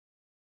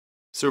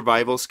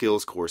Survival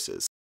skills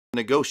courses.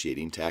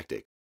 Negotiating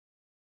tactic.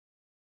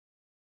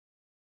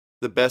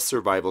 The best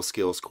survival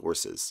skills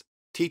courses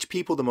teach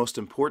people the most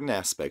important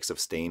aspects of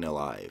staying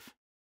alive.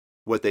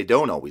 What they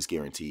don't always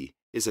guarantee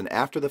is an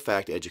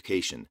after-the-fact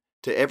education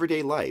to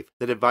everyday life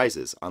that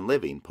advises on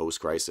living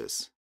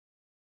post-crisis.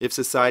 If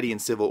society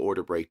and civil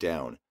order break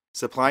down,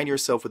 supplying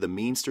yourself with the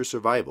means to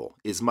survival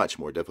is much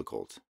more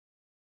difficult.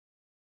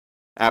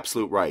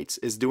 Absolute Rights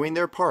is doing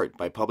their part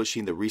by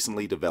publishing the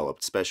recently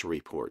developed special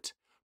report,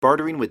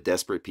 Bartering with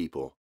Desperate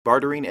People,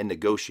 Bartering and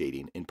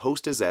Negotiating in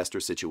Post-Disaster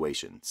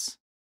Situations.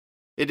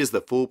 It is the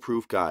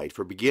foolproof guide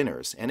for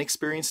beginners and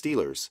experienced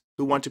dealers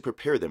who want to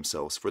prepare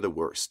themselves for the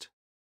worst.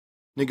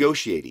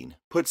 Negotiating,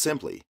 put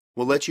simply,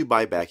 will let you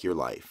buy back your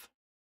life.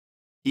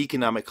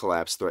 Economic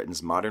collapse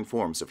threatens modern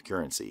forms of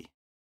currency.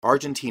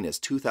 Argentina's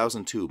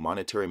 2002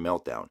 monetary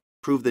meltdown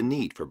proved the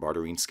need for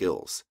bartering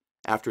skills,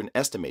 after an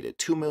estimated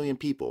 2 million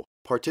people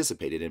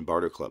participated in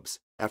barter clubs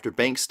after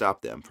banks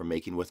stopped them from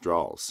making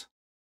withdrawals.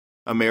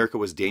 America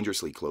was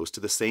dangerously close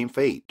to the same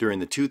fate during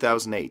the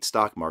 2008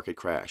 stock market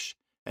crash,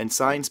 and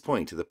signs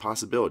point to the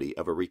possibility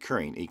of a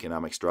recurring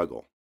economic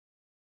struggle.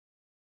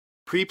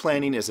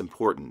 Pre-planning is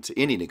important to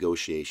any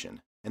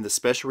negotiation, and the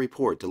special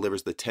report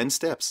delivers the 10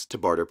 steps to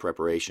barter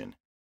preparation.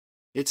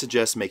 It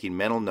suggests making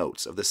mental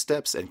notes of the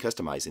steps and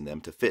customizing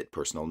them to fit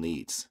personal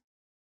needs.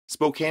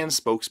 Spokane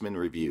Spokesman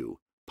Review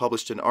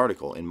published an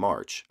article in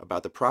March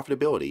about the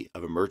profitability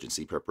of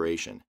emergency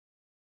preparation.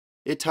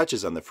 It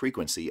touches on the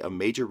frequency of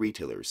major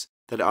retailers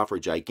that offer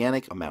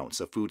gigantic amounts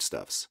of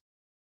foodstuffs,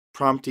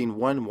 prompting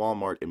one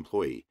Walmart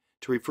employee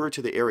to refer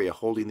to the area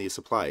holding the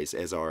supplies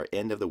as our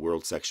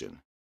end-of-the-world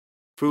section.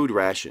 Food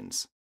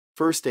rations,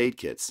 first aid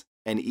kits,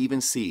 and even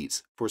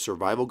seeds for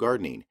survival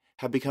gardening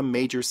have become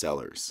major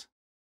sellers.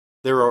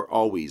 There are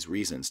always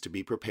reasons to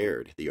be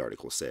prepared, the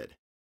article said.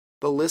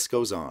 The list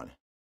goes on: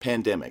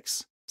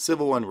 pandemics,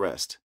 civil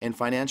unrest, and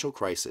financial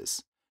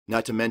crisis,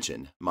 not to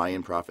mention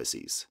Mayan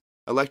prophecies,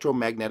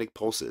 electromagnetic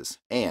pulses,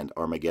 and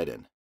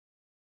Armageddon.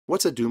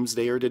 What's a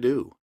doomsdayer to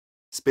do?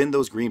 Spend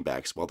those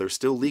greenbacks while they're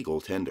still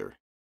legal tender.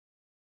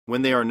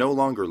 When they are no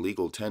longer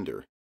legal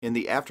tender, in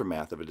the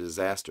aftermath of a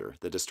disaster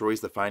that destroys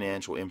the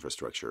financial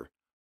infrastructure,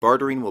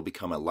 bartering will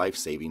become a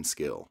life-saving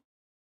skill.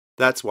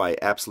 That's why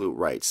Absolute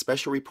Rights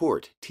Special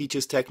Report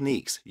teaches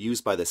techniques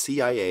used by the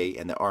CIA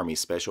and the Army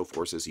Special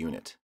Forces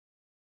Unit.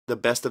 The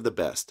best of the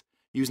best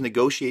use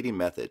negotiating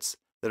methods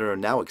that are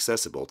now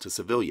accessible to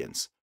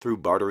civilians through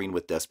Bartering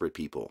with Desperate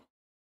People.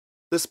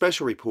 The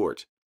special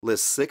report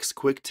lists 6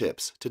 quick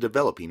tips to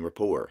developing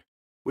rapport,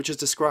 which is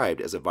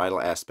described as a vital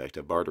aspect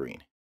of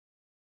bartering.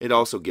 It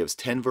also gives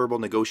 10 verbal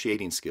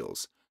negotiating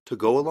skills to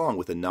go along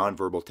with the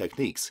nonverbal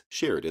techniques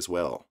shared as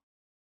well.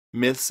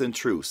 Myths and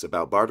truths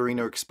about bartering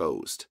are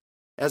exposed,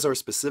 as are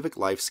specific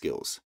life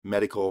skills,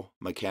 medical,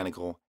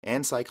 mechanical,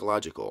 and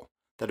psychological,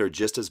 that are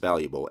just as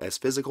valuable as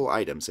physical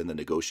items in the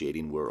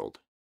negotiating world.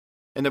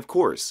 And of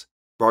course,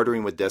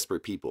 Bartering with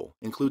Desperate People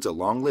includes a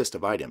long list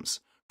of items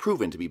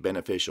proven to be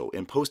beneficial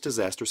in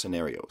post-disaster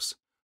scenarios,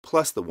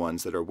 plus the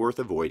ones that are worth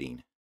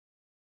avoiding.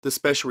 The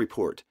special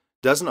report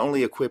doesn't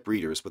only equip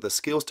readers with the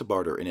skills to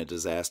barter in a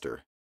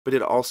disaster, but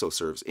it also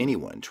serves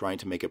anyone trying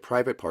to make a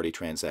private party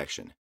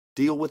transaction,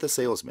 deal with a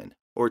salesman,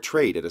 or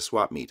trade at a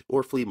swap meet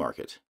or flea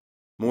market.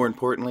 More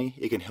importantly,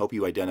 it can help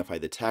you identify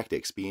the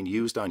tactics being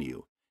used on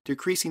you,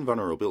 decreasing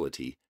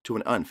vulnerability to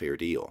an unfair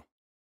deal.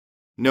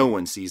 No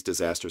one sees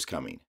disasters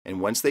coming,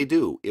 and once they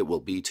do, it will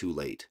be too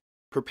late.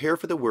 Prepare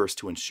for the worst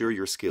to ensure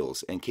your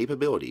skills and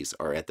capabilities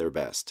are at their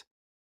best.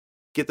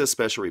 Get the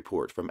special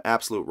report from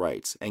Absolute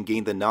Rights and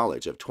gain the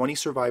knowledge of 20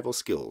 survival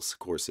skills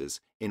courses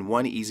in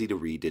one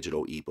easy-to-read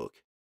digital ebook.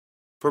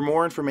 For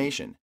more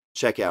information,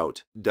 check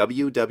out